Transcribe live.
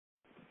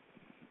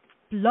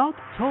Blog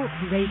Talk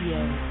Radio.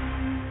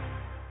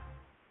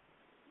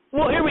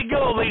 Well, here we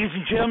go, ladies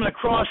and gentlemen,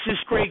 across this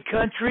great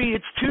country.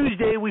 It's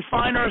Tuesday. We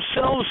find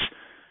ourselves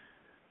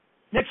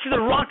next to the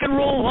Rock and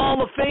Roll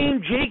Hall of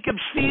Fame, Jacob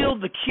Steele,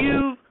 the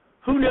Q.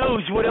 Who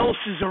knows what else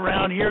is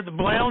around here? The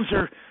Browns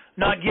are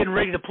not getting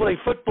ready to play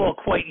football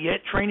quite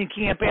yet. Training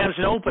camp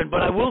hasn't opened,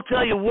 but I will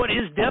tell you what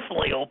is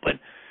definitely open,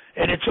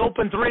 and it's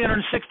open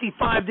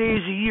 365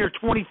 days a year,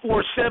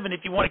 24/7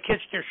 if you want to catch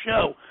their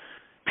show.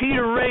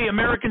 Peter Ray,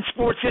 American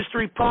Sports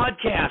History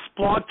Podcast,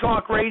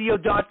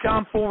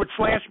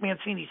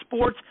 blogtalkradio.com/Mancini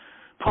Sports,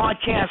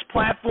 podcast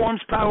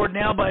platforms powered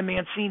now by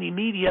Mancini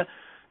Media.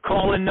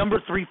 Call in number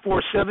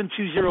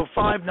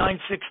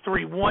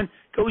 347-205-9631.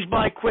 Goes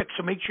by quick,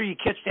 so make sure you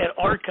catch that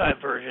archive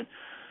version.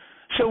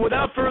 So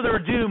without further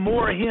ado,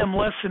 more of him,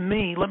 less of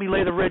me. Let me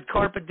lay the red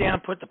carpet down,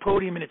 put the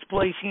podium in its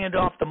place, hand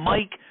off the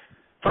mic.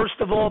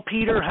 First of all,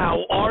 Peter,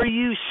 how are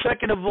you?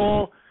 Second of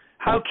all,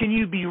 how can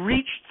you be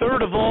reached?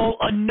 Third of all,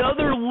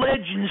 another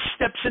legend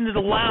steps into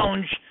the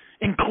lounge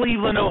in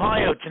Cleveland,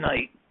 Ohio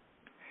tonight.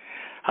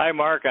 Hi,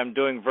 Mark. I'm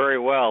doing very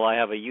well. I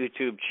have a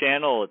YouTube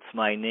channel. It's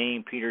my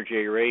name, Peter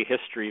J. Ray,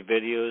 history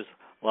videos,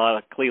 a lot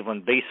of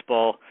Cleveland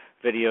baseball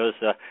videos.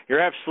 You're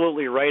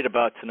absolutely right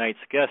about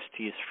tonight's guest.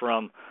 He's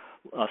from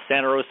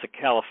Santa Rosa,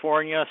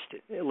 California,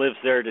 lives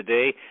there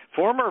today.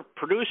 Former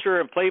producer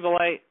and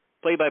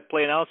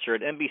play-by-play announcer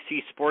at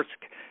NBC Sports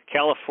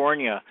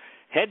California.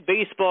 Head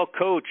baseball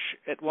coach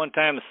at one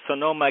time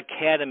Sonoma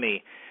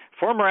Academy.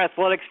 Former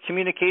athletics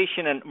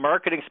communication and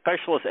marketing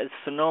specialist at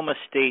Sonoma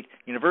State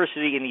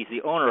University, and he's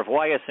the owner of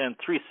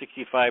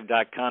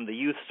YSN365.com, the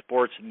youth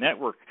sports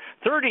network.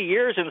 30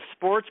 years in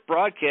sports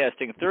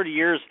broadcasting, 30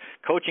 years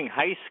coaching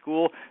high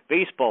school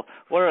baseball.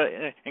 What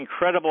an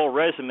incredible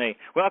resume.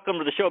 Welcome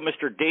to the show,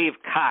 Mr. Dave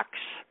Cox.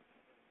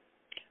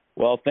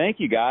 Well, thank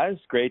you, guys.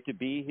 Great to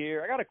be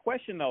here. I got a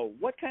question, though.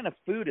 What kind of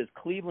food is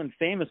Cleveland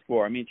famous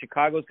for? I mean,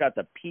 Chicago's got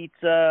the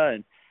pizza,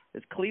 and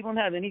does Cleveland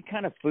have any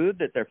kind of food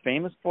that they're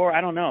famous for? I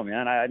don't know,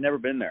 man. I've never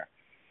been there.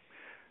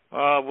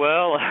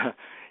 Well,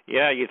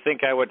 yeah, you'd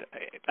think I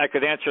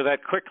could answer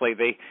that quickly.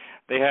 They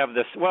have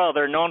this. Well,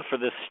 they're known for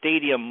this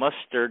stadium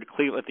mustard,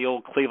 at the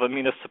old Cleveland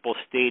Municipal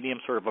Stadium,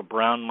 sort of a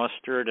brown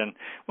mustard, and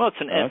it's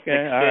an ethnic.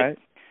 Okay, all right.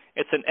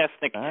 It's an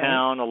ethnic all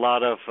town. Right. A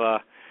lot of.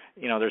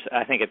 There's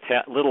I think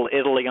Little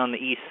Italy on the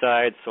east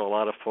side, so a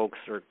lot of folks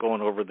are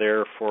going over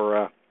there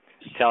for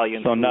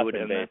Italian so food. Nothing,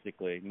 and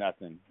basically,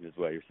 nothing is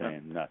what you're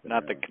saying. Nothing.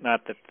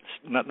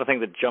 Nothing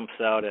that jumps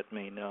out at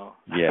me. No.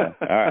 Yeah.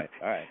 All right.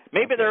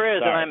 Maybe okay. there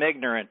is, Sorry. and I'm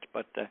ignorant.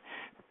 But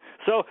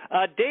so,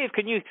 Dave,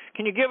 can you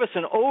give us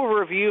an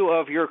overview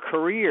of your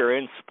career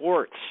in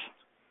sports?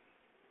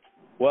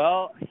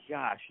 Well,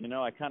 gosh,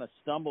 I kind of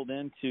stumbled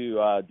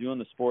into doing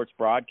the sports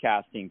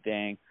broadcasting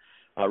thing.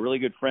 A really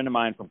good friend of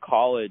mine from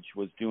college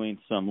was doing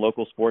some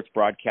local sports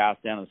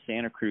broadcast down in the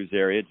Santa Cruz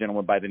area, a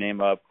gentleman by the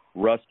name of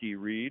Rusty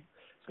Reed.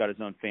 He's got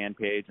his own fan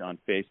page on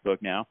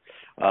Facebook now.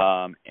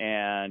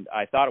 And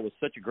I thought it was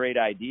such a great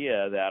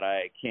idea that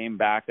I came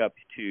back up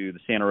to the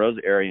Santa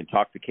Rosa area and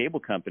talked the cable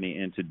company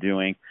into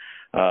doing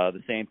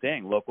the same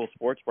thing, local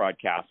sports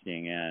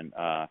broadcasting. And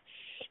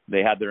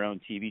they had their own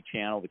TV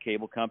channel, the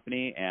cable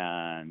company,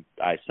 and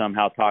I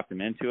somehow talked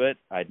them into it.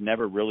 I'd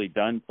never really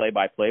done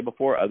play-by-play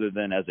before other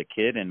than as a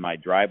kid in my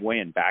driveway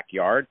and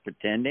backyard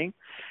pretending.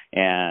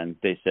 And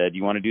they said,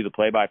 you want to do the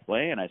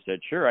play-by-play? And I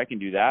said, sure, I can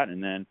do that.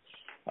 And then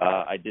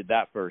I did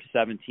that for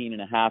 17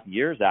 and a half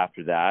years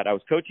after that. I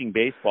was coaching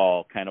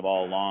baseball kind of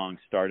all along,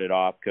 started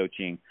off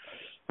coaching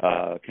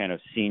kind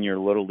of senior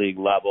Little League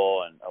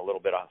level and a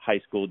little bit of high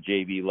school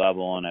JV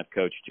level, and I've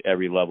coached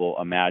every level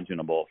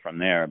imaginable from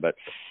there. But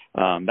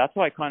that's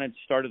how I kind of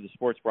started the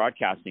sports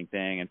broadcasting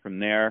thing, and from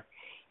there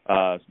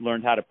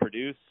learned how to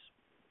produce,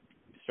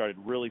 started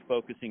really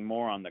focusing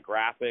more on the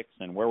graphics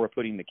and where we're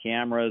putting the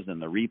cameras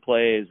and the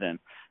replays, and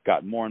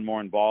got more and more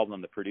involved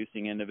on the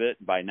producing end of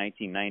it. By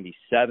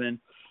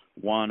 1997,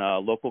 won a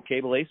local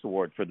Cable Ace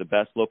Award for the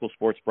best local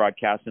sports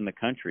broadcast in the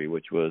country,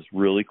 which was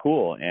really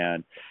cool,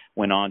 and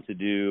went on to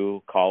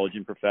do college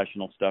and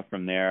professional stuff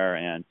from there.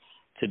 And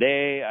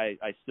today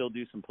I still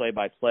do some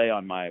play-by-play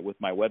with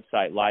my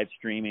website, live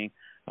streaming,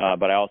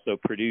 but I also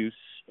produce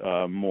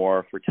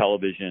more for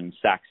television,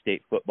 Sac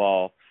State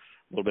football,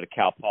 a little bit of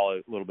Cal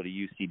Poly, a little bit of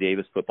UC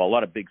Davis football, a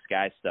lot of Big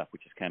Sky stuff,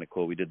 which is kind of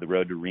cool. We did the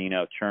Road to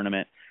Reno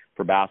tournament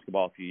for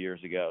basketball a few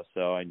years ago,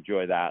 so I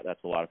enjoy that.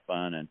 That's a lot of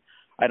fun, and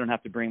I don't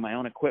have to bring my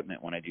own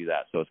equipment when I do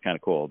that, so it's kind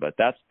of cool. But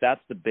that's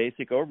the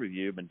basic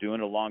overview. I've been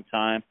doing it a long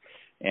time,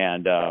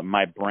 and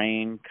my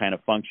brain kind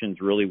of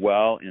functions really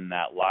well in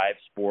that live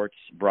sports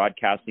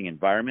broadcasting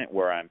environment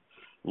where I'm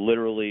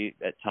literally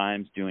at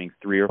times doing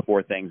 3 or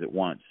 4 things at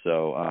once.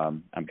 So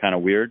I'm kind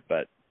of weird,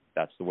 but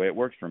that's the way it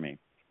works for me.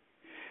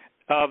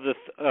 Of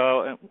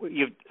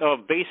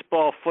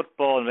baseball,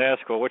 football, and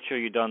basketball, which have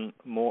you done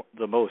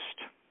the most?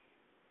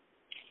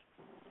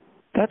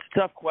 That's a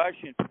tough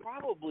question.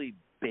 Probably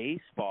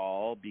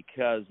baseball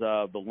because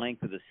of the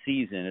length of the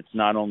season. It's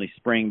not only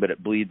spring, but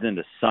it bleeds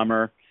into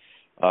summer.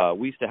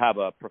 We used to have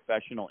a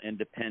professional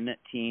independent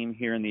team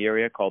here in the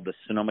area called the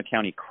Sonoma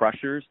County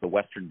Crushers, the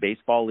Western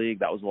Baseball League.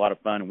 That was a lot of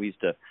fun. We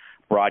used to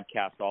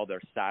broadcast all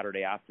their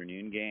Saturday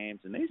afternoon games,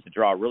 and they used to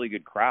draw a really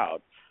good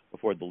crowd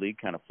before the league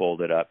kind of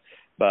folded up.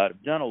 But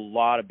I've done a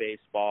lot of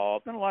baseball.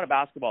 I've done a lot of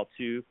basketball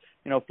too.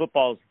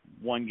 Football's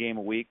one game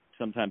a week,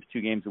 sometimes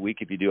 2 games a week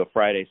if you do a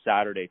Friday,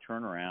 Saturday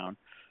turnaround.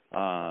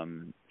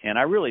 And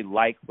I really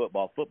like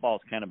football. Football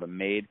is kind of a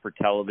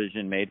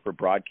made-for-television,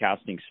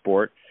 made-for-broadcasting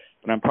sport.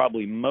 But I'm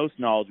probably most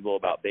knowledgeable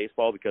about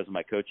baseball because of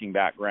my coaching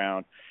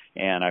background,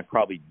 and I've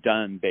probably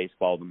done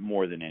baseball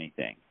more than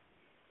anything.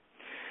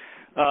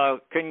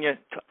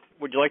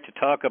 Would you like to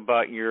talk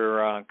about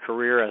your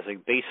career as a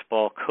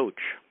baseball coach?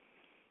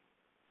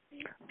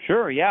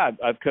 Sure, yeah.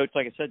 I've coached,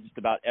 like I said, just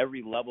about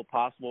every level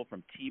possible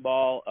from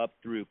T-ball up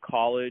through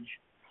college.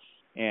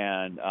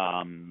 And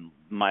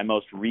my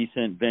most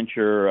recent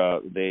venture,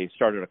 they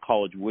started a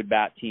college wood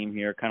bat team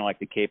here, kind of like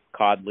the Cape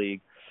Cod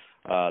League.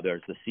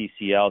 There's the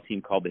CCL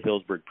team called the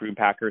Hillsburg Prune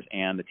Packers,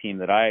 and the team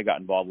that I got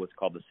involved with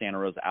called the Santa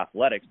Rosa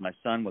Athletics. My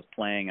son was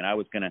playing, and I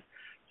was going to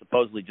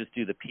supposedly just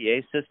do the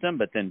PA system,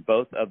 but then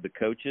both of the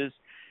coaches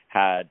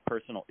had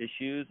personal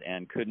issues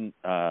and couldn't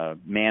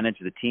manage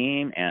the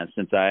team. And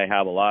since I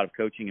have a lot of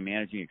coaching and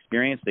managing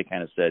experience, they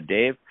kind of said,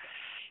 Dave,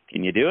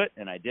 can you do it?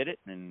 And I did it,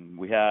 and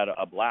we had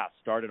a blast.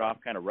 Started off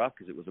kind of rough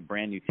because it was a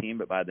brand new team,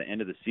 but by the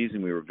end of the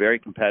season, we were very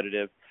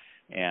competitive,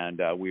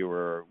 and we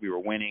were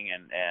winning.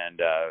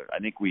 And I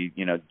think we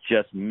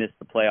just missed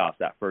the playoffs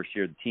that first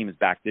year. The team is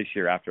back this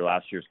year after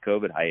last year's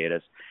COVID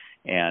hiatus,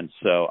 and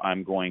so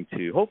I'm going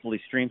to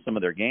hopefully stream some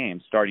of their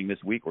games. Starting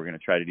this week, we're going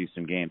to try to do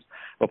some games.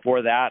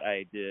 Before that,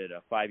 I did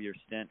a 5-year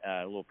stint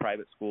at a little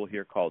private school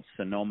here called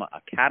Sonoma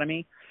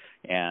Academy,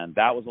 and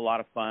that was a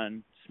lot of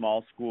fun.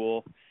 Small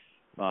school.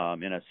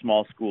 In a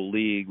small school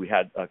league. We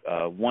had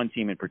one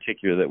team in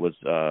particular that was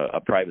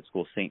a private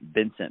school, St.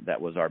 Vincent, that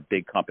was our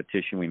big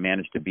competition. We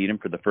managed to beat them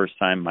for the first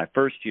time my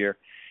first year.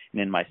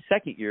 And in my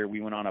second year,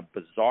 we went on a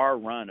bizarre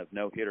run of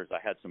no-hitters. I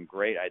had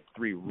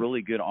 3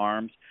 really good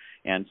arms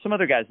and some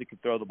other guys that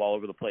could throw the ball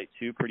over the plate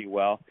too pretty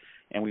well.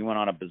 And we went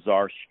on a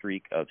bizarre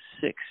streak of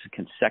 6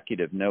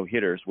 consecutive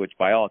no-hitters, which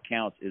by all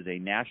accounts is a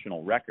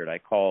national record. I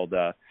called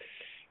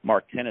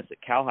Mark Tennis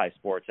at Cal High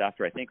Sports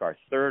after I think our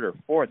 3rd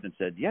or 4th and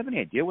said, do you have any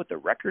idea what the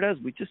record is?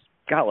 We just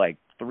got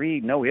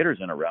 3 no-hitters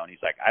in a row. And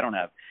he's like, I don't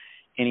have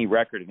any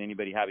record of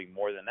anybody having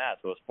more than that.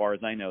 So as far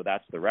as I know,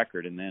 that's the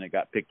record. And then it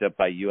got picked up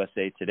by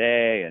USA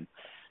Today and,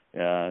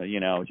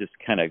 just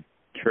kind of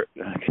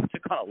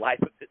took on a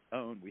life of its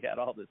own. We had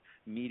all this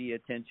media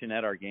attention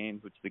at our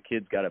games, which the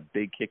kids got a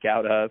big kick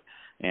out of.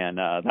 And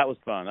that was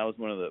fun. That was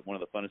one of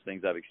the funnest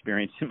things I've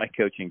experienced in my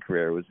coaching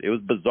career. It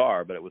was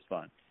bizarre, but it was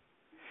fun.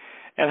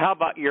 And how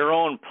about your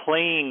own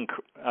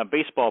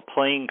baseball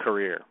playing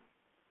career?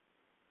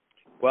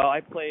 Well,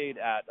 I played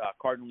at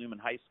Cardinal Newman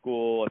High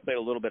School. I played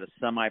a little bit of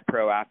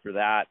semi-pro after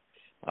that.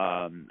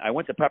 I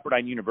went to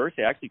Pepperdine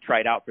University. I actually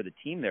tried out for the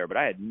team there, but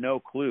I had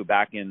no clue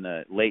back in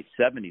the late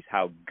 70s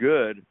how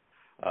good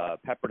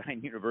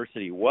Pepperdine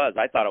University was.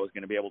 I thought I was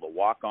going to be able to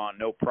walk on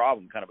no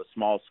problem, kind of a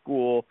small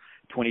school,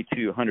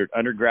 2,200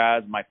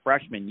 undergrads. My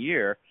freshman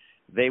year,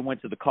 they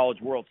went to the College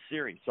World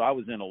Series, so I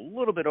was in a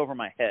little bit over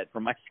my head for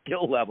my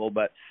skill level,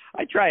 but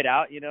I tried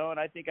out, and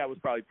I think I was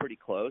probably pretty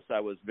close. I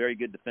was very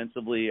good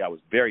defensively. I was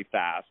very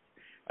fast.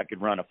 I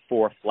could run a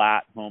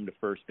 4-flat home to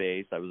first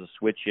base. I was a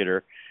switch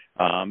hitter,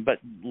 but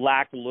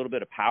lacked a little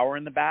bit of power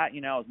in the bat.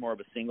 I was more of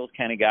a singles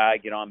kind of guy,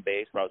 get on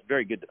base, but I was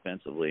very good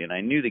defensively, and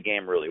I knew the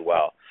game really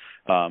well,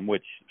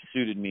 which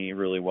suited me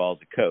really well as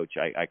a coach.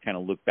 I kind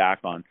of look back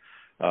on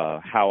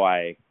how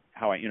I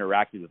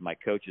interacted with my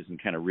coaches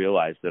and kind of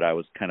realized that I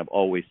was kind of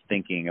always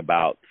thinking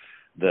about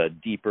the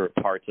deeper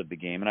parts of the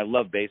game. And I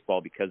love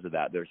baseball because of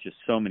that. There's just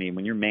so many.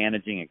 When you're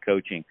managing and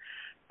coaching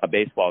a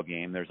baseball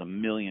game, there's a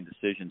million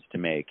decisions to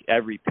make.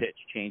 Every pitch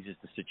changes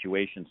the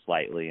situation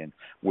slightly and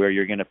where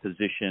you're going to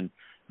position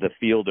the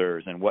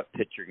fielders and what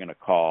pitch you're going to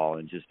call,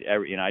 and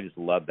I just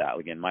love that.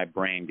 Again, my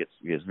brain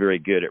is very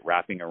good at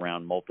wrapping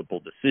around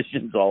multiple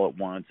decisions all at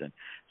once, and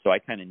so I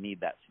kind of need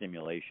that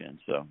stimulation.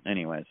 So,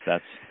 anyways,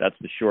 that's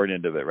the short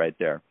end of it right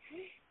there.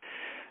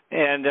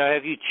 And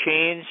have you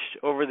changed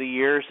over the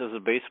years as a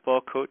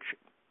baseball coach?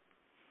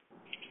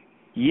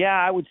 Yeah,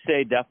 I would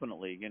say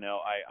definitely.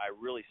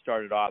 I really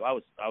started off. I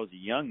was a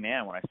young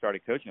man when I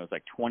started coaching. I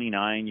was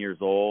 29 years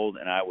old,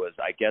 and I was,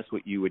 I guess,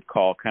 what you would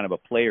call kind of a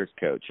player's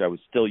coach. I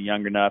was still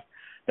young enough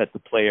that the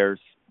players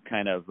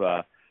kind of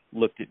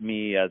looked at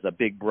me as a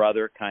big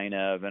brother, kind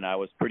of, and I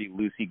was pretty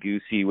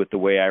loosey-goosey with the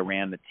way I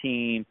ran the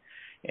team.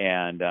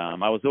 And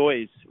I was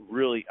always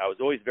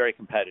very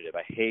competitive.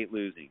 I hate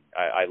losing.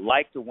 I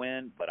like to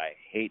win, but I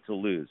hate to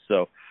lose.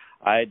 So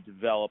I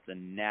developed a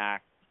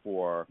knack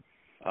for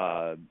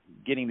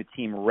getting the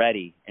team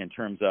ready in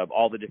terms of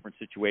all the different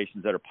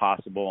situations that are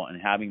possible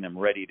and having them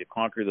ready to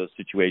conquer those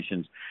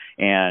situations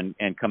and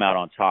come out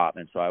on top.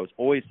 And so I was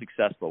always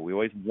successful. We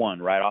always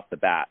won right off the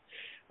bat.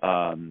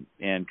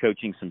 And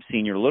coaching some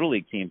senior Little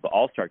League teams, the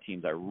all-star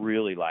teams I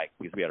really liked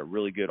because we had a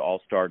really good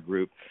all-star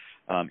group.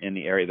 in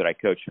the area that I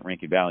coached at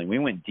Rankin Valley. We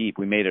went deep.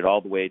 We made it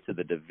all the way to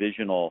the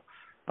divisional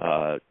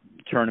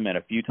tournament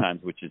a few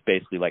times, which is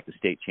basically like the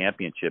state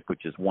championship,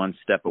 which is one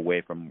step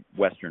away from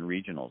Western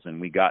Regionals. And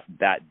we got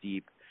that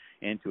deep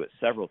into it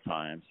several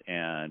times.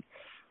 And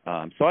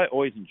so I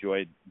always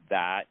enjoyed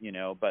that,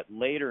 but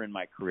later in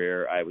my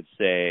career, I would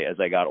say as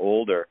I got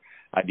older,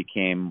 I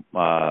became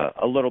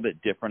a little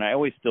bit different. I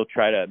always still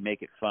try to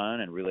make it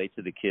fun and relate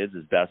to the kids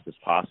as best as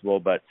possible,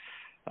 but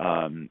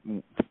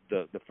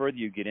the further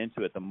you get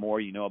into it, the more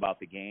you know about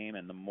the game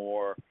and the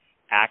more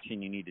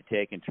action you need to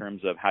take in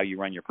terms of how you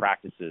run your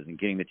practices and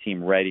getting the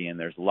team ready. And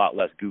there's a lot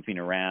less goofing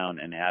around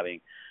and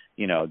having,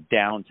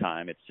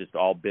 downtime. It's just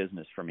all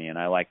business for me. And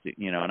I like to,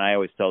 and I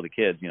always tell the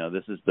kids,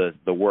 this is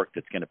the work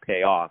that's going to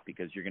pay off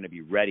because you're going to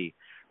be ready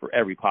for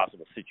every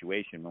possible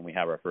situation when we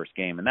have our first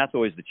game. And that's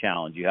always the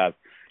challenge. You have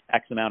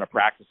X amount of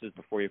practices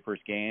before your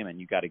first game, and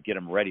you got to get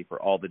them ready for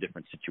all the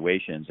different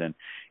situations.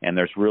 And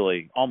there's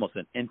really almost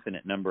an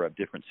infinite number of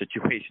different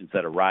situations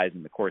that arise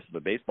in the course of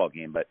a baseball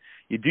game. But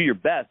you do your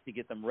best to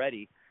get them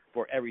ready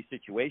for every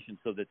situation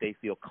so that they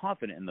feel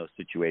confident in those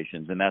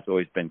situations. And that's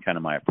always been kind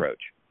of my approach.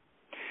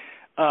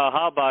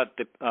 How about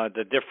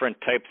the different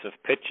types of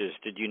pitches?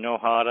 Did you know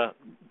how to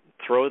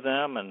throw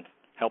them and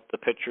help the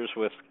pitchers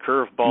with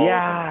curveballs?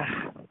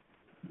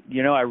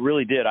 Yeah, I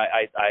really did.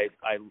 I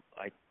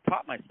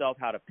taught myself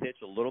how to pitch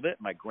a little bit.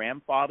 My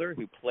grandfather,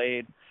 who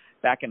played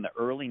back in the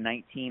early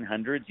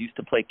 1900s, used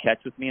to play catch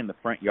with me in the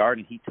front yard,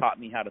 and he taught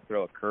me how to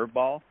throw a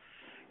curveball.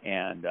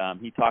 And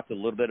he talked a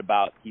little bit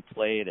about he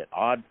played at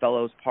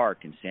Oddfellows Park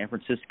in San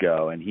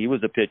Francisco, and he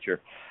was a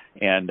pitcher.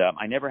 And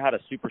I never had a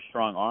super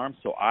strong arm,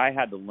 so I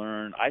had to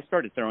learn. I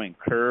started throwing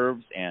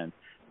curves and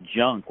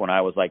junk when I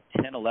was like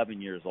 10,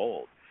 11 years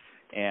old.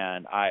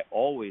 And I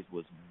always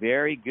was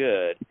very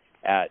good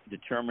at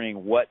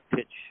determining what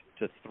pitch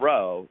to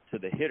throw to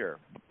the hitter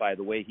by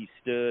the way he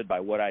stood, by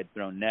what I'd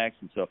thrown next.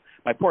 And so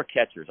my poor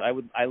catchers,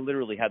 I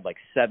literally had like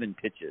 7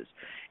 pitches.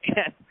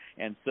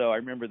 And so I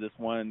remember this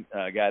one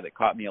guy that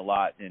caught me a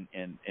lot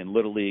in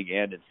Little League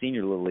and in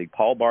Senior Little League,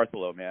 Paul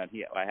Bartholow, man.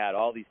 I had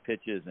all these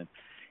pitches,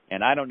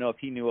 and I don't know if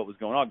he knew what was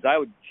going on, because I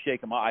would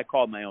shake him off. I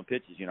called my own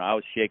pitches. I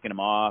was shaking him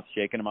off.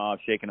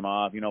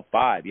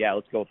 5. Yeah,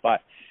 let's go with 5.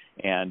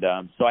 And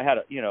so I had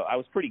I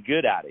was pretty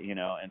good at it,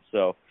 and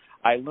so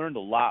I learned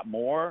a lot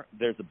more.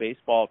 There's a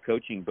baseball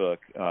coaching book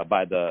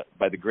by the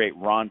great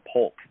Ron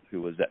Polk,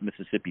 who was at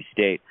Mississippi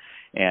State,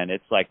 and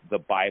it's like the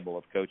Bible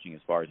of coaching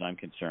as far as I'm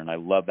concerned. I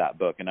love that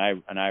book, and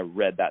I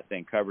read that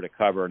thing cover to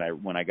cover.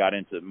 And when I got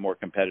into more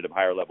competitive,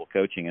 higher level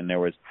coaching, and there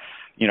was,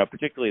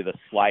 particularly the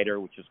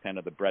slider, which is kind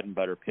of the bread and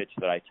butter pitch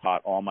that I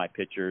taught all my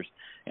pitchers,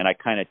 and I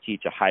kind of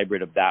teach a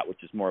hybrid of that,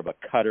 which is more of a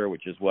cutter,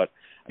 which is what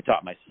I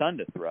taught my son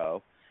to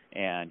throw.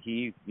 And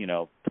he,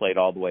 played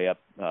all the way up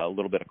a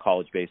little bit of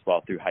college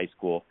baseball through high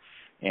school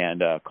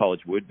and college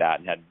wood bat,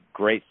 and had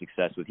great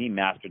success with. He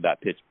mastered that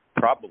pitch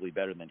probably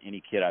better than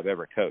any kid I've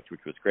ever coached,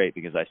 which was great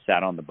because I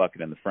sat on the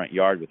bucket in the front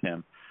yard with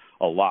him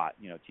a lot,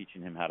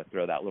 teaching him how to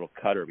throw that little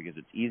cutter because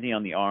it's easy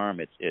on the arm.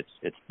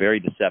 It's very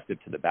deceptive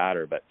to the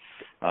batter, but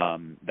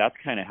that's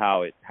kind of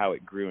how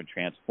it grew and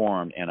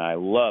transformed. And I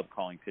love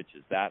calling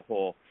pitches. That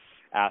whole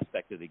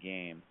aspect of the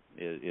game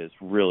is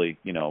really,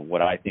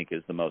 what I think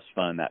is the most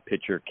fun, that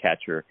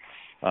pitcher-catcher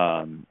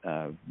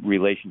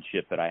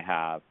relationship that I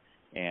have,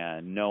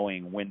 and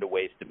knowing when to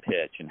waste a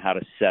pitch and how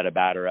to set a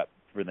batter up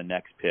for the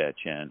next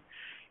pitch.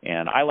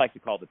 And I like to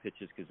call the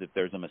pitches because if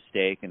there's a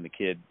mistake and the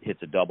kid hits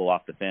a double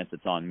off the fence,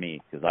 it's on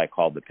me because I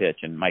called the pitch.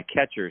 And my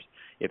catchers,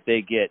 if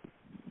they get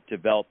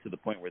developed to the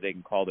point where they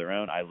can call their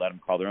own, I let them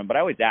call their own. But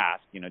I always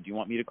ask, do you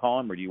want me to call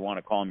them or do you want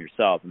to call them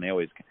yourself? And they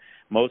always,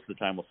 most of the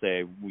time, will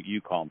say,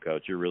 you call them,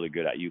 coach. You're really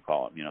good at you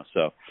call them,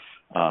 So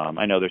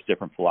I know there's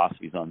different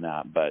philosophies on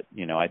that, but,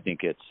 I think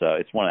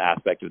it's one of the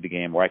aspects of the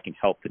game where I can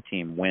help the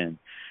team win.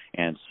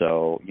 And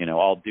so,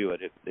 I'll do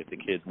it if the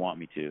kids want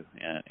me to,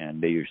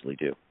 and they usually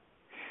do.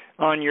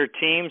 On your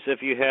teams, have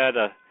you had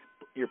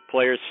your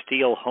players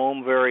steal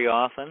home very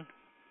often?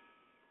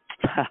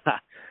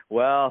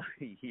 Well,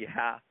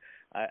 yeah,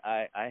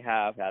 I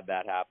have had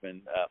that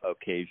happen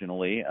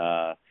occasionally.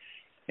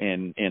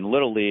 In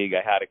Little League,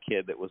 I had a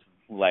kid that was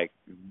like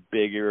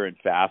bigger and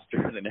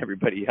faster than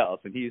everybody else,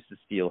 and he used to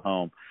steal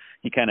home.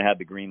 He kind of had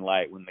the green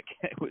light when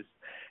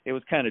it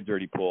was kind of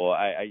dirty pool.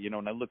 I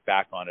when I look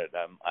back on it,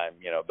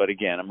 but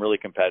again, I'm really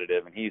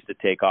competitive, and he used to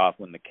take off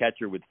when the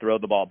catcher would throw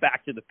the ball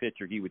back to the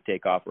pitcher. He would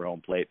take off for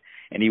home plate,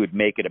 and he would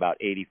make it about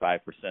 85%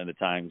 of the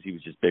times. He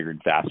was just bigger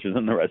and faster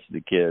than the rest of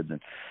the kids,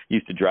 and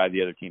used to drive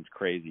the other teams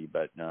crazy.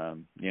 But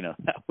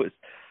that was.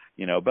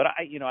 But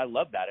I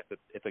love that.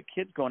 If a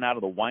kid's going out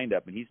of the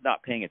windup and he's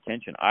not paying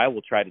attention, I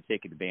will try to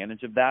take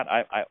advantage of that.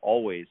 I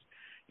always,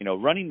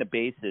 running the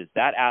bases,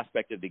 that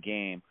aspect of the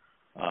game,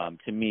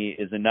 to me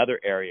is another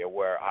area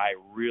where I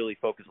really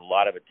focus a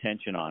lot of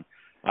attention on.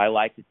 I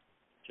like to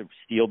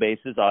steal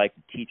bases. I like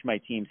to teach my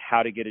teams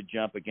how to get a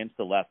jump against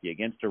a lefty,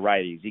 against a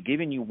righty. Is he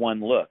giving you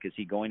one look? Is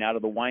he going out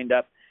of the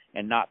windup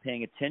and not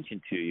paying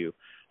attention to you?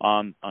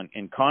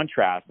 In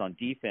contrast, on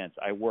defense,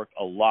 I work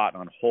a lot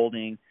on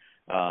holding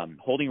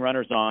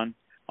runners on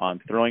on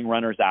throwing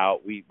runners out.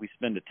 We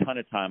spend a ton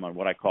of time on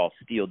what I call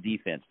steal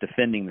defense,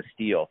 defending the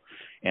steal,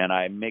 and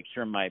I make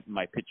sure my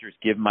pitchers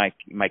give my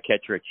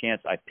catcher a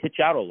chance. I pitch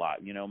out a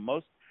lot. You know,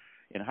 most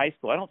in high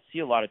school, I don't see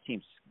a lot of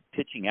teams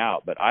pitching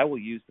out, but I will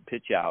use the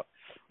pitch out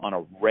on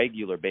a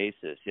regular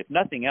basis, if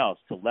nothing else,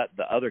 to let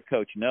the other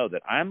coach know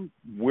that I'm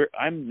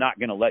not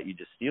going to let you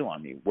just steal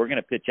on me. We're going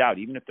to pitch out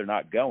even if they're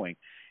not going,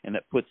 and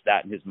that puts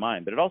that in his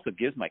mind. But it also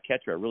gives my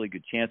catcher a really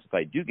good chance if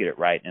I do get it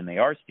right and they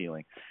are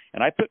stealing.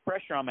 And I put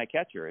pressure on my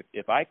catcher.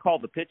 If I call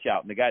the pitch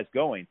out and the guy's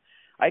going,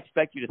 I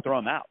expect you to throw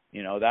him out.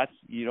 You know, that's,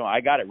 you know, I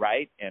got it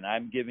right, and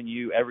I'm giving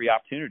you every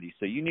opportunity.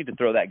 So you need to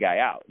throw that guy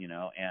out, you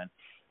know. And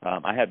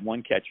I had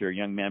one catcher, a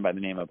young man by the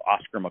name of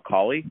Oscar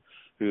McCauley,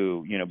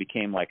 who, you know,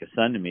 became like a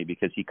son to me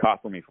because he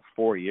caught for me for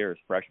 4 years,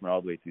 freshman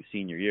all the way through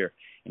senior year.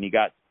 And he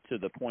got to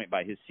the point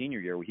by his senior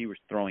year where he was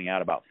throwing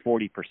out about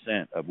 40%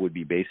 of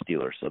would-be base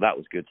stealers. So that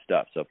was good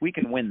stuff. So if we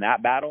can win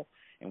that battle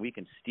and we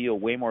can steal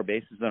way more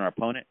bases than our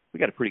opponent, we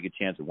got a pretty good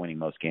chance of winning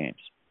most games.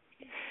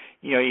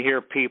 You know, you hear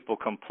people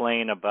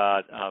complain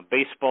about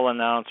baseball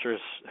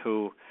announcers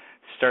who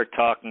start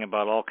talking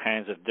about all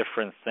kinds of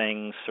different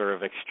things, sort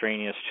of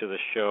extraneous to the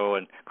show.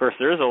 And, of course,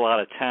 there is a lot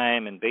of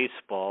time in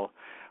baseball.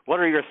 What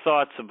are your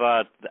thoughts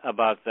about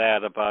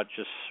that, about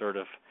just sort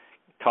of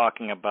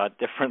talking about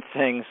different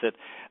things that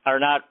are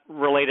not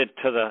related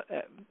to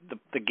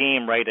the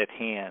game right at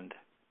hand?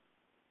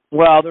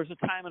 Well, there's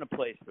a time and a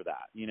place for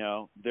that, you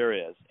know, there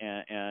is,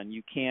 and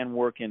you can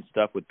work in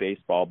stuff with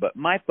baseball, but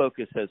my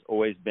focus has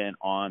always been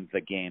on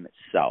the game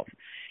itself.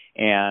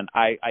 And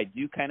I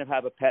do kind of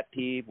have a pet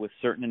peeve with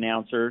certain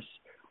announcers.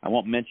 I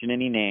won't mention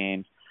any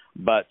names,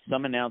 but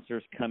some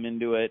announcers come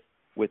into it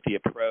with the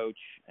approach,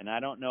 and I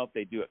don't know if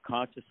they do it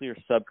consciously or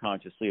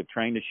subconsciously, of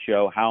trying to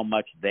show how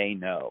much they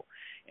know.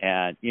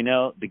 And, you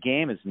know, the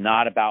game is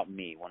not about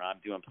me when I'm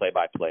doing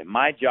play-by-play.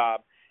 My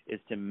job is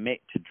to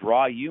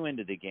draw you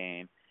into the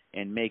game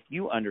and make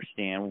you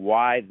understand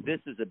why this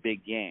is a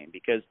big game.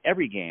 Because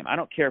every game, I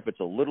don't care if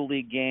it's a Little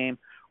League game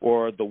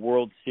or the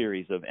World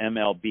Series of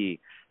MLB,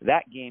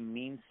 that game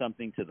means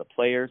something to the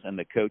players and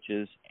the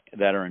coaches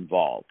that are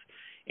involved.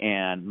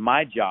 And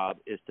my job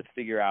is to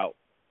figure out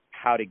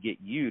how to get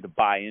you to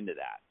buy into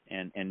that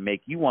and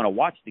make you want to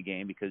watch the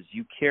game because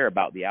you care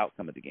about the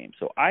outcome of the game.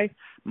 So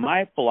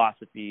my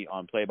philosophy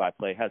on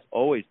play-by-play has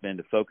always been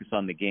to focus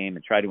on the game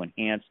and try to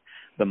enhance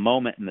the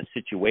moment and the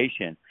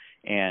situation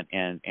and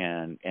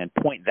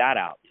point that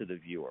out to the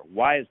viewer.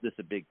 Why is this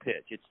a big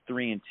pitch? It's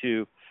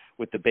 3-2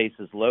 with the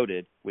bases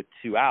loaded with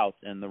 2 outs,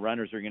 and the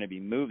runners are going to be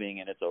moving,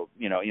 and it's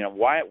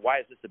why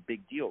is this a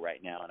big deal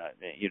right now? And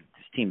this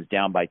team's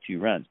down by 2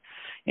 runs,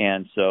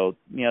 and so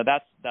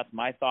that's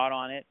my thought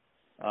on it.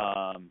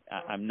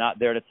 I'm not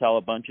there to tell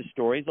a bunch of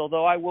stories,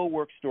 although I will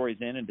work stories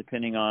in, and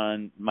depending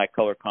on my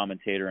color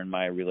commentator and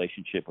my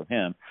relationship with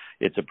him,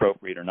 it's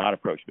appropriate or not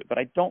appropriate. But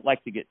I don't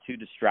like to get too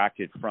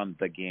distracted from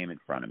the game in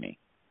front of me.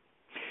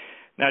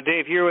 Now,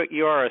 Dave,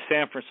 you are a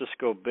San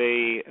Francisco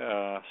Bay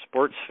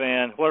sports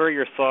fan. What are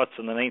your thoughts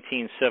on the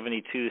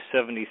 1972,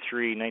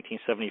 73,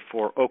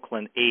 1974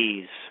 Oakland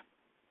A's?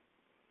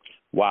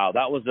 Wow,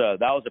 that was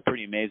a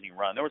pretty amazing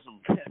run. There was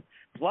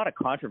a lot of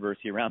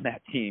controversy around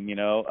that team.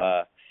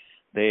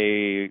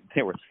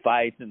 There were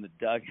fights in the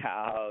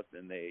dugout,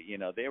 and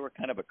they were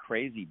kind of a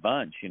crazy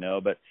bunch.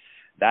 But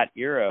that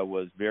era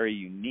was very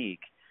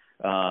unique.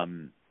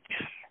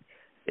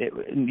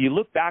 You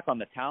look back on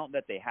the talent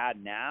that they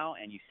had now,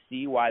 and you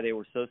see why they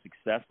were so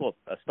successful,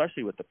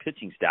 especially with the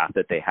pitching staff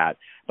that they had.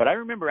 But I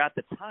remember at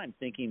the time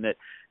thinking that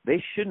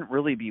they shouldn't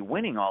really be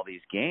winning all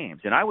these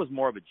games. And I was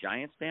more of a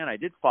Giants fan. I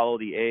did follow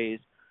the A's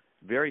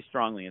very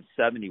strongly in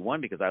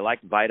 71 because I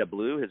liked Vida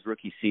Blue, his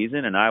rookie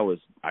season, and I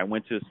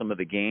went to some of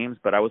the games.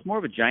 But I was more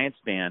of a Giants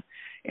fan,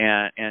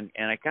 and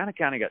I kind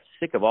of got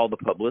sick of all the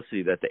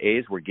publicity that the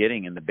A's were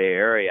getting in the Bay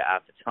Area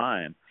at the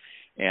time.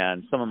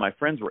 And some of my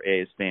friends were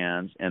A's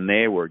fans, and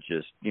they were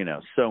just,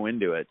 so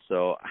into it.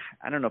 So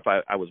I don't know if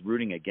I was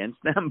rooting against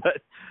them,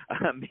 but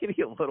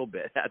maybe a little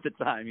bit at the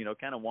time,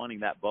 kind of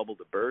wanting that bubble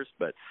to burst.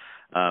 But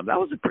that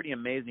was a pretty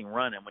amazing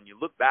run. And when you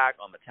look back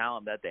on the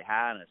talent that they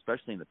had, and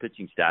especially in the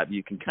pitching staff,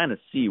 you can kind of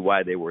see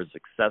why they were as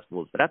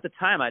successful. But at the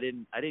time, I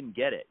didn't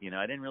get it.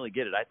 I didn't really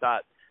get it. I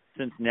thought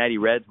Cincinnati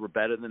Reds were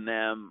better than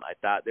them. I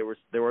thought there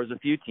was a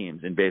few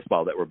teams in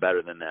baseball that were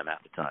better than them at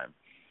the time.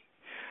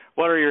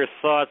 What are your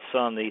thoughts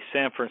on the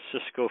San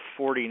Francisco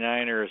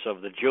 49ers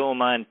of the Joe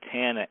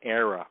Montana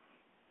era?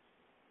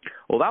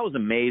 Well, that was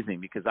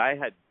amazing because I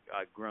had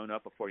grown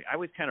up before. I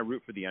always kind of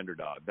root for the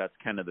underdog. That's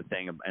kind of the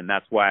thing, and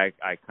that's why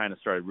I kind of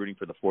started rooting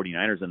for the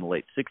 49ers in the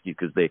late 60s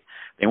because they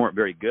weren't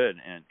very good,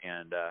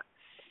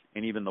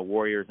 and even the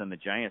Warriors and the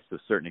Giants to a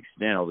certain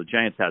extent. Although the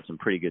Giants had some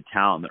pretty good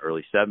talent in the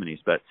early 70s,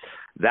 but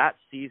that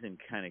season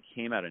kind of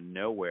came out of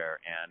nowhere.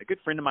 And a good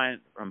friend of mine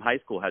from high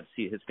school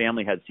his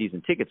family had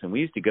season tickets, and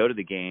we used to go to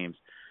the games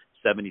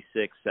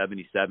 76,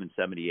 77,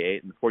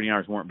 78, and the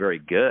 49ers weren't very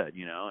good,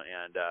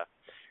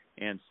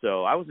 and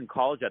so I was in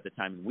college at the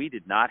time, and we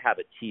did not have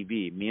a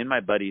TV. Me and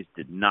my buddies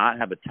did not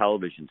have a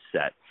television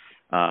set.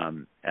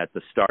 at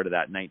the start of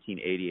that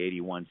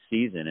 1980-81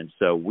 season. And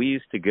so we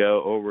used to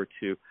go over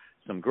to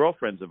some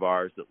girlfriends of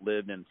ours that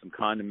lived in some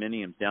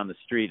condominiums down the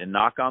street and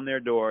knock on their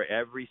door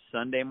every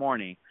Sunday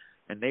morning,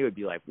 and they would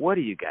be like, "What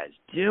are you guys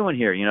doing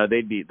here?" You know,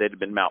 they'd have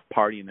been out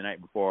partying the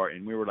night before,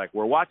 and we were like,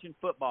 "We're watching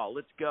football.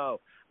 Let's go."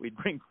 We'd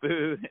bring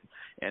food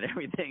and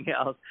everything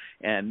else,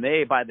 and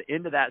by the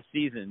end of that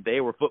season,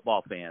 they were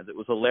football fans. It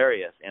was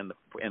hilarious, and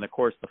of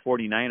course the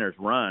 49ers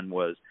run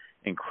was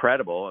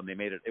incredible, and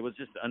it was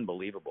just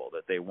unbelievable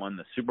that they won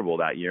the Super Bowl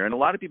that year. And a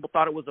lot of people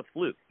thought it was a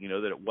fluke, you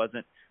know, that it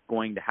wasn't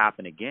going to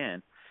happen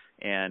again.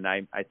 And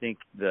I think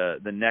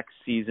the next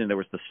season there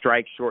was the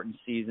strike shortened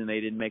season.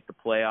 They didn't make the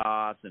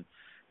playoffs, and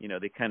you know,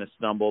 they kind of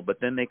stumbled, but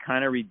then they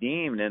kind of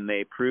redeemed, and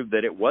they proved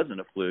that it wasn't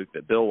a fluke,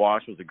 that Bill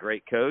Walsh was a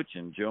great coach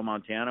and Joe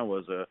Montana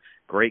was a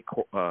great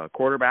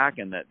quarterback,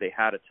 and that they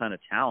had a ton of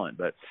talent.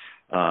 But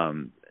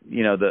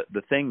you know,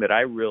 the thing that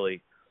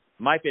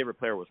my favorite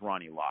player was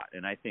Ronnie Lott,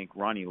 and I think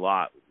Ronnie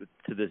Lott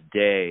to this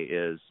day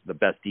is the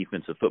best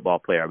defensive football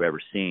player I've ever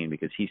seen,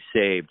 because he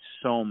saved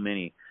so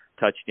many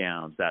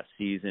touchdowns that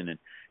season. And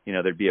you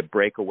know, there'd be a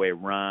breakaway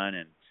run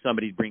and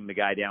somebody'd bring the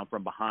guy down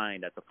from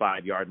behind at the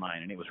 5-yard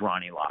line, and it was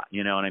Ronnie Lott,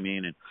 you know what I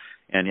mean?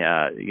 And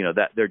you know,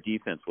 that their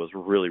defense was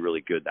really,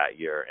 really good that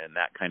year, and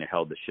that kind of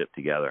held the ship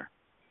together.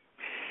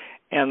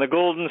 And the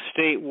Golden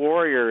State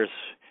Warriors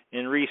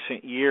in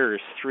recent years,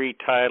 3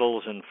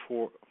 titles in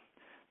 4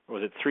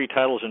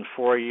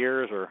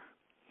 years, or?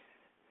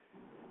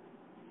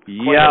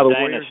 Yeah, the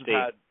Warriors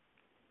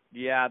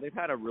they've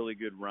had a really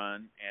good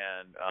run,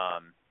 and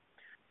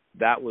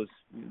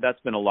that's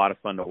been a lot of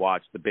fun to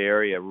watch. The Bay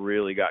Area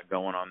really got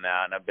going on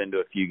that, and I've been to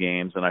a few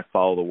games, and I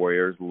follow the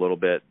Warriors a little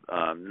bit,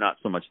 not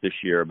so much this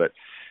year, but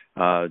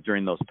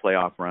during those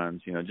playoff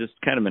runs, you know, just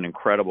kind of an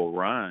incredible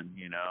run,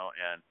 you know.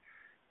 And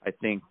I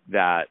think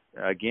that,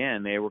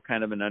 again, they were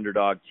kind of an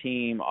underdog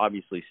team.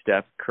 Obviously,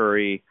 Steph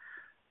Curry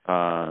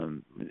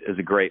is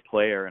a great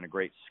player and a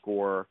great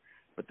scorer,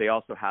 but they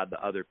also had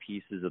the other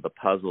pieces of the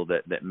puzzle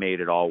that made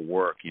it all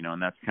work, you know,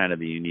 and that's kind of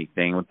the unique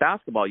thing. With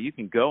basketball, you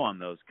can go on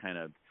those kind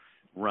of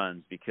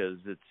runs because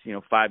it's, you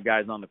know, 5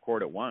 guys on the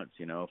court at once.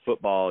 You know,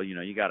 football, you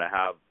know, you got to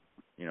have,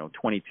 you know,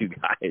 22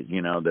 guys,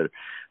 you know, that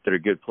are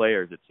good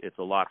players. It's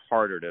a lot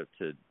harder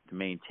to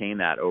maintain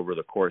that over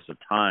the course of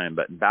time.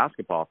 But in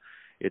basketball,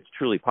 it's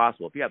truly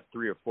possible. If you have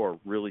 3 or 4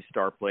 really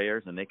star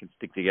players and they can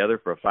stick together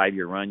for a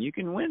 5-year run, you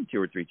can win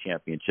 2 or 3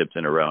 championships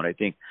in a row. And I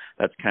think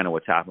that's kind of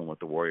what's happened with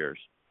the Warriors.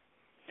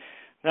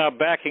 Now,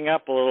 backing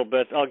up a little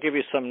bit, I'll give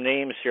you some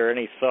names here.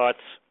 Any thoughts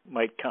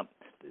might come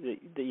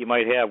that you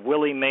might have?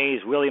 Willie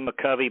Mays, Willie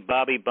McCovey,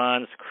 Bobby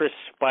Bonds, Chris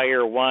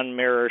Spire, Juan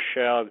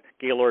Marichal,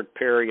 Gaylord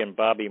Perry, and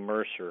Bobby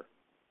Mercer.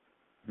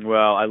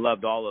 Well, I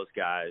loved all those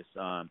guys.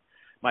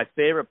 My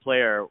favorite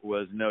player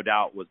was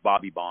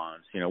Bobby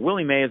Bonds. You know,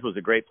 Willie Mays was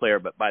a great player,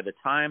 but by the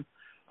time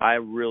I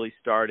really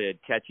started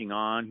catching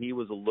on, he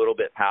was a little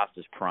bit past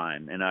his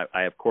prime. And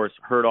I of course,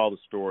 heard all the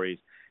stories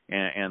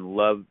and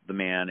loved the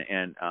man.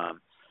 And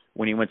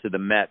when he went to the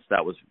Mets,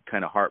 that was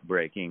kind of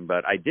heartbreaking.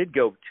 But I did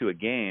go to a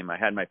game. I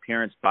had my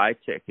parents buy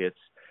tickets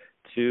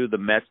to the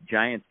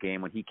Mets-Giants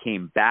game when he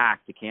came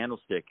back to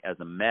Candlestick as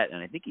a Met,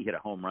 and I think he hit a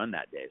home run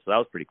that day. So that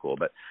was pretty cool.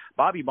 But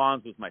Bobby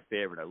Bonds was my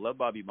favorite. I love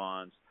Bobby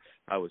Bonds.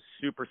 I was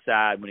super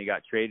sad when he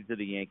got traded to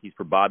the Yankees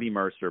for Bobby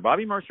Mercer.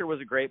 Bobby Mercer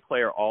was a great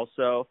player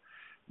also,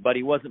 but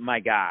he wasn't my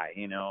guy.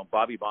 You know,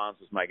 Bobby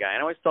Bonds was my guy. And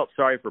I always felt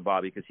sorry for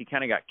Bobby because he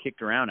kind of got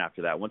kicked around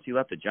after that. Once he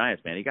left the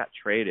Giants, man, he got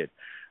traded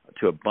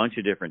to a bunch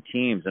of different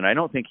teams, and I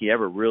don't think he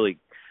ever really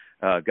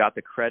got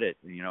the credit.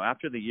 You know,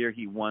 after the year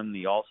he won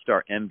the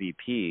All-Star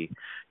MVP,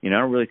 you know, I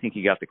don't really think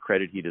he got the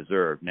credit he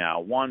deserved. Now,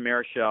 Juan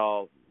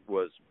Marichal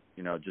was,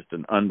 you know, just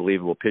an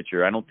unbelievable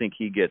pitcher. I don't think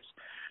he gets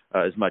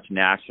as much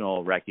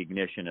national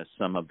recognition as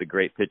some of the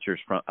great pitchers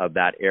of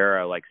that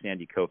era, like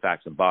Sandy Koufax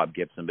and Bob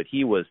Gibson, but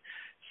he was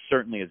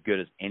certainly as good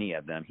as any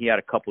of them. He had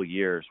a couple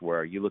years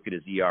where you look at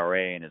his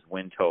ERA and his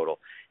win total,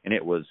 and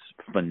it was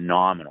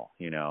phenomenal,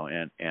 you know.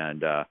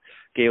 And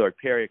Gaylord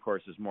Perry, of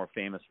course, is more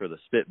famous for the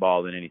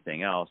spitball than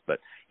anything else, but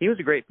he was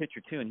a great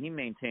pitcher too, and he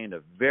maintained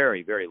a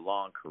very, very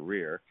long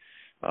career.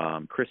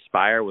 Chris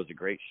Spire was a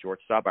great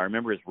shortstop. I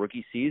remember his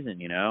rookie season,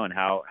 you know, and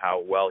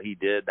how well he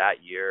did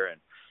that year. And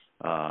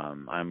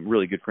I'm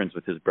really good friends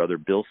with his brother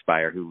Bill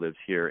Spire, who lives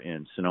here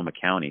in Sonoma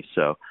County.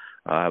 So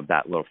I have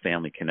that little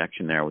family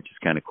connection there, which is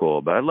kind of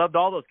cool. But I loved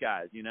all those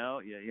guys, you know,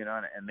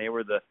 and they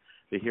were the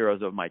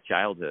heroes of my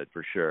childhood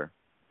for sure.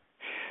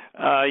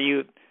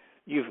 Do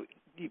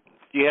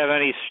you have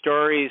any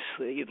stories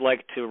that you'd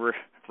like to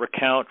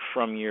recount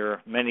from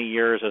your many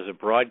years as a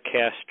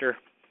broadcaster?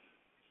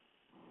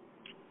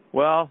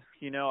 Well,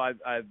 you know,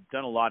 I've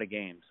done a lot of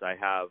games. I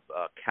have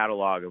a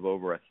catalog of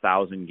over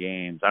 1,000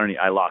 games.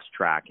 I lost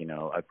track. You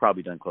know, I've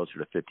probably done closer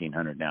to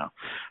 1,500 now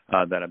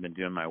that I've been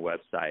doing my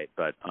website.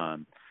 But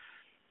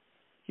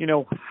you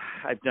know,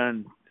 I've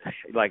done,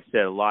 like I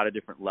said, a lot of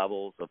different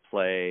levels of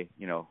play.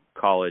 You know,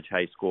 college,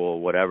 high school,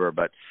 whatever.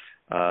 But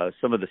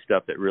some of the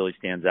stuff that really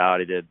stands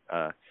out, I did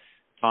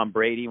Tom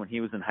Brady, when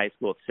he was in high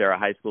school at Sarah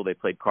High School, they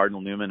played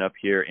Cardinal Newman up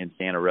here in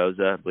Santa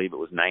Rosa. I believe it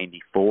was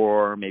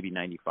 94, maybe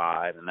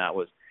 95, and that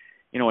was,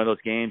 one of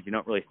those games you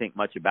don't really think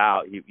much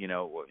about.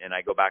 And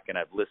I go back and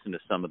I've listened to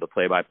some of the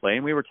play-by-play,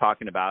 and we were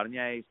talking about him.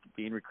 Yeah, he's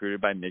being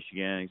recruited by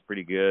Michigan. He's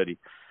pretty good.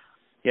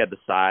 He had the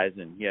size,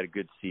 and he had a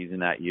good season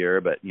that year,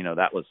 but,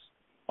 that was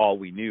all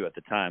we knew at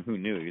the time. Who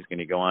knew he was going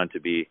to go on to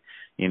be,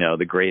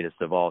 the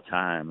greatest of all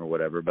time or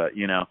whatever, but,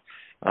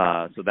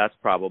 so that's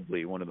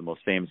probably one of the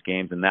most famous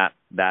games, and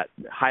that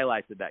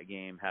highlights of that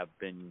game have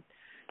been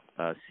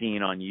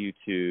seen on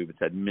YouTube. It's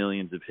had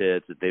millions of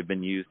hits. They've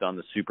been used on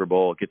the Super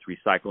Bowl. It gets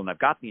recycled, and I've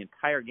got the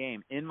entire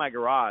game in my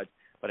garage,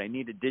 but I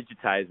need to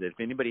digitize it. If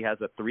anybody has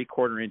a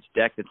 3/4-inch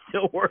deck that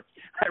still works,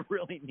 I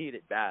really need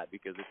it bad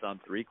because it's on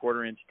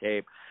 3/4-inch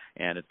tape,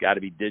 and it's got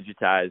to be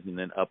digitized and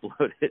then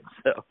uploaded.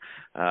 So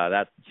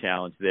that's the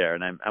challenge there,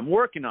 and I'm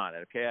working on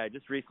it. Okay, I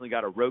just recently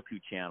got a Roku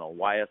channel,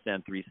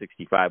 YSN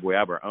 365. We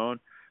have our own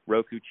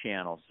Roku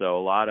channel, so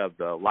a lot of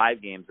the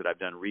live games that I've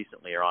done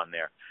recently are on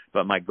there.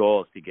 But my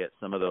goal is to get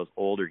some of those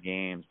older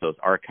games, those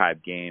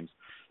archive games.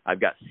 I've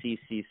got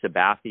CC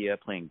Sabathia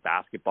playing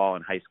basketball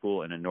in high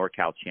school in a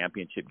NorCal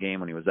championship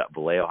game when he was at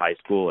Vallejo High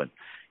School, and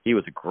he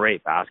was a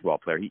great basketball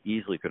player. He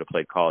easily could have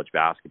played college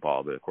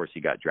basketball, but of course he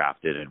got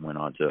drafted and went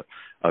on to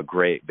a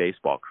great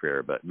baseball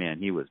career. But man,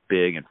 he was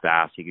big and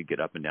fast. He could get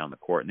up and down the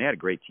court, and they had a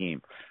great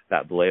team.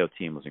 That Vallejo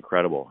team was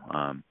incredible.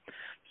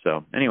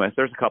 So anyways,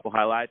 there's a couple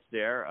highlights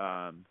there.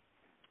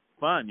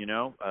 Fun,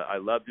 I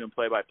love doing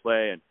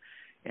play-by-play,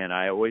 and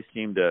I always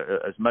seem to,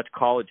 as much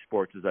college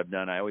sports as I've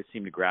done, I always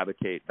seem to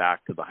gravitate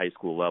back to the high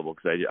school level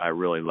because I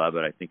really love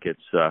it. I think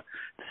it's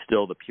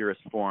still the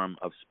purest form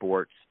of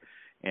sports,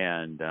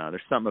 and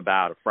there's something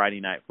about a Friday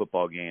night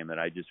football game that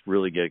I just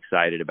really get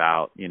excited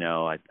about.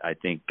 I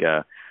think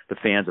the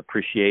fans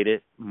appreciate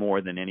it more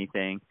than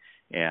anything,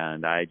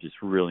 and I just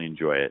really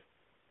enjoy it.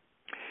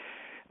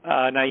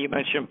 Now, you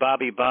mentioned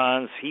Bobby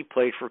Bonds. He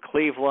played for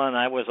Cleveland.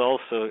 I was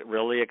also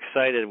really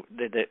excited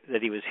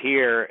that he was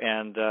here.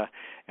 And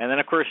then,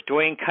 of course,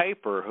 Duane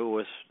Kuiper, who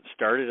was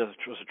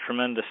a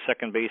tremendous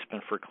second baseman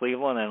for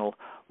Cleveland. And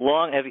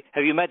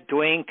have you met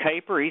Duane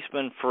Kuiper? He's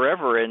been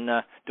forever in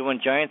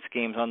doing Giants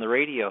games on the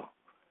radio.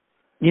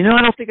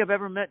 I don't think I've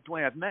ever met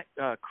Duane. I've met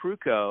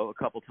Krukow a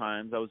couple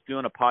times. I was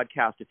doing a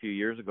podcast a few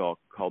years ago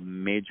called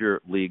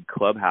Major League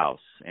Clubhouse,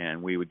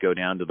 and we would go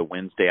down to the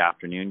Wednesday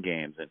afternoon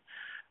games. And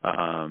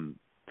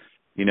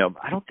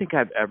I don't think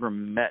I've ever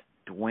met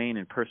Duane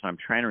in person. I'm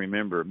trying to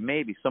remember,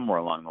 maybe somewhere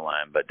along the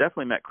line, but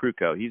definitely met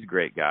Krukow. He's a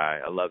great guy.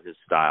 I love his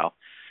style.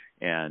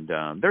 And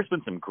there's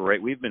been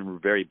we've been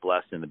very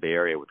blessed in the Bay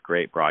Area with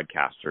great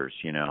broadcasters.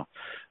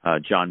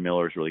 John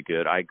Miller's really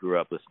good. I grew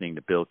up listening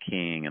to Bill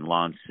King and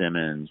Lon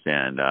Simmons,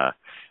 and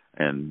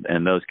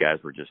those guys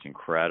were just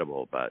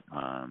incredible. But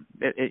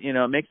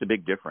it makes a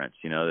big difference.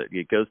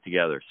 It goes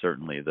together,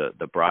 certainly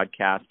the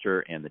broadcaster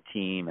and the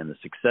team and the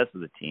success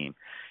of the team.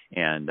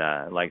 And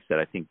like I said,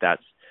 I think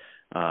that's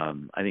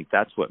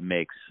what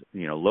makes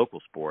local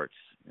sports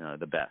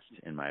the best,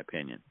 in my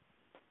opinion.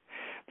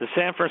 The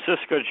San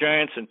Francisco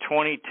Giants in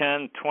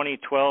 2010,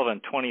 2012,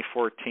 and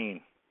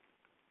 2014.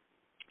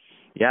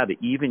 Yeah, the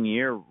even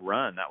year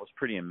run, that was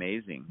pretty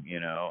amazing.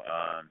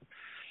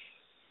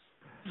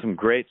 Some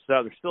great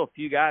stuff. There's still a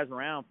few guys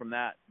around from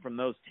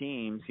those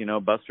teams.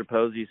 Buster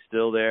Posey's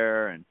still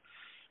there,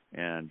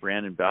 and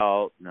Brandon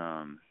Belt.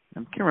 I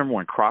can't remember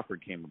when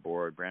Crawford came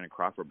aboard, Brandon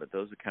Crawford, but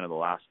those are kind of the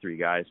last three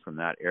guys from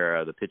that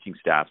era. The pitching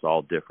staff's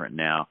all different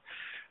now,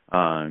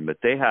 but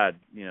they had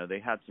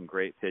some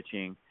great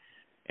pitching,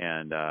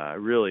 and I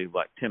really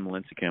like Tim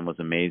Lincecum was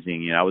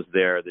amazing. I was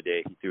there the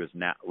day he threw his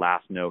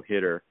last no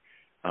hitter.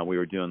 We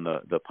were doing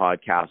the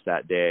podcast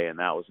that day, and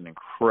that was an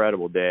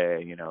incredible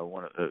day. You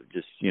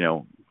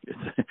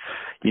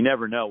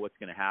never know what's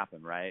going to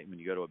happen, right? When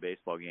you go to a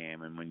baseball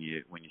game, and when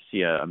you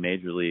see a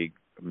major league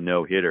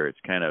no hitter, it's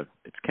kind of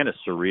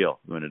surreal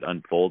when it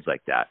unfolds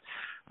like that.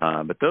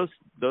 But those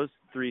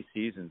 3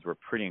 seasons were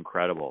pretty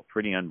incredible,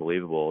 pretty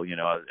unbelievable.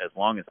 As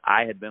long as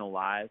I had been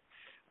alive,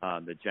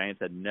 the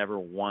Giants had never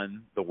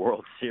won the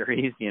World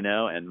Series.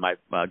 And my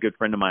good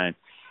friend of mine,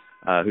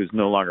 who's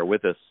no longer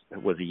with us,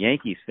 was a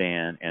Yankees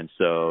fan, and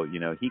so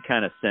he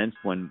kind of sensed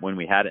when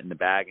we had it in the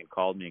bag and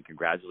called me and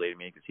congratulated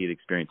me because he had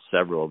experienced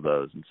several of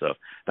those, and so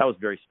that was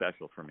very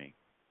special for me.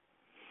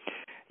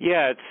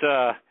 Yeah,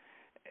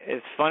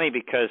 it's funny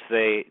because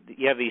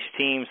you have these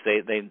teams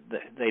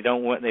they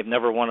don't win, they've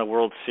never won a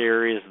World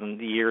Series, and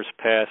the years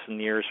pass,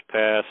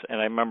 and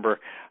I remember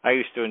I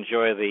used to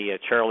enjoy the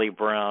Charlie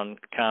Brown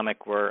comic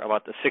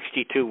about the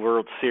 62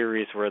 World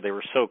Series where they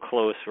were so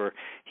close, where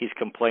he's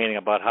complaining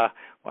about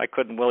why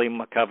couldn't Willie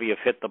McCovey have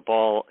hit the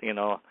ball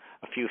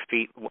a few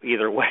feet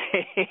either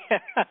way.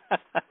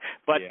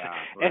 But yeah,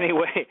 right.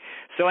 Anyway,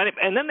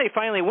 and then they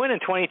finally win in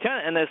 2010,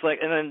 and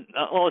then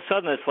all of a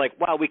sudden it's like,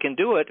 wow, we can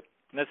do it.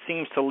 And that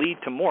seems to lead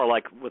to more,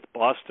 like with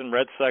Boston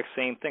Red Sox,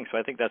 same thing. So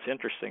I think that's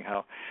interesting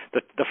how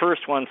the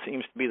first one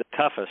seems to be the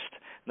toughest.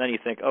 And then you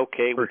think,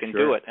 okay, we can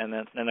do it, and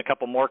then a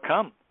couple more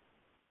come.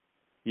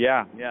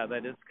 Yeah,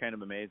 that is kind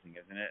of amazing,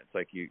 isn't it? It's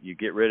like you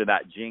get rid of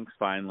that jinx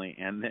finally,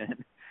 and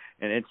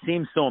it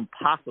seems so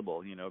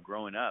impossible,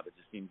 growing up. It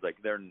just seems like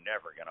they're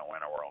never going to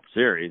win a World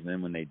Series, and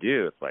then when they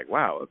do, it's like,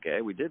 wow,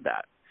 okay, we did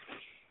that.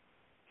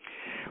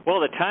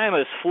 Well, the time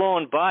has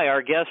flown by.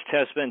 Our guest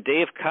has been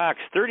Dave Cox,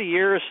 30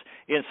 years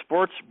in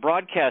sports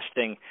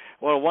broadcasting.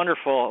 What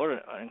an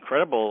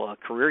incredible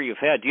career you've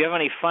had. Do you have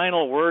any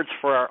final words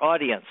for our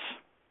audience?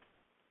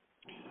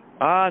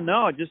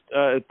 No, just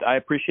I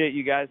appreciate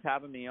you guys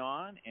having me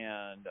on,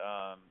 and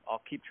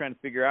I'll keep trying to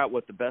figure out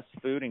what the best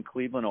food in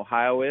Cleveland,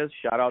 Ohio is.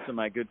 Shout out to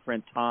my good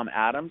friend Tom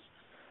Adams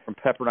from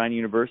Pepperdine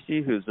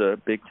University, who's a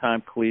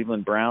big-time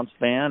Cleveland Browns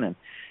fan and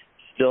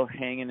still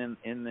hanging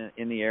in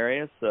the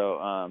area.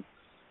 So,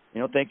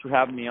 thanks for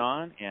having me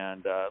on,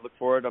 and look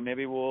forward to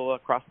maybe we'll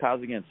cross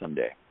paths again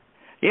someday.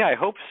 Yeah, I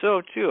hope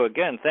so, too.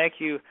 Again, thank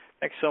you.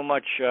 Thanks so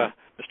much,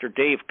 Mr.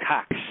 Dave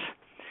Cox.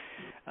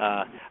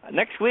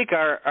 Next week,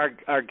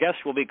 our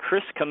guest will be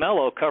Chris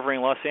Camello, covering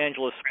Los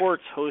Angeles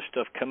sports, host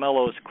of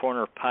Camello's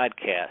Corner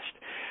podcast.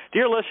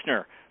 Dear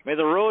listener, may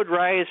the road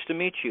rise to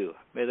meet you.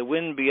 May the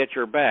wind be at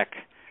your back.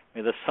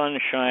 May the sun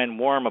shine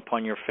warm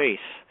upon your face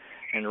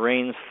and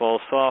rains fall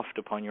soft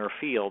upon your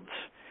fields.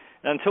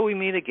 And until we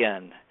meet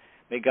again,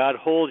 may God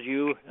hold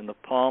you in the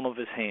palm of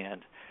his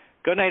hand.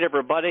 Good night,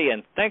 everybody,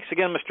 and thanks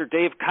again, Mr.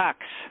 Dave Cox.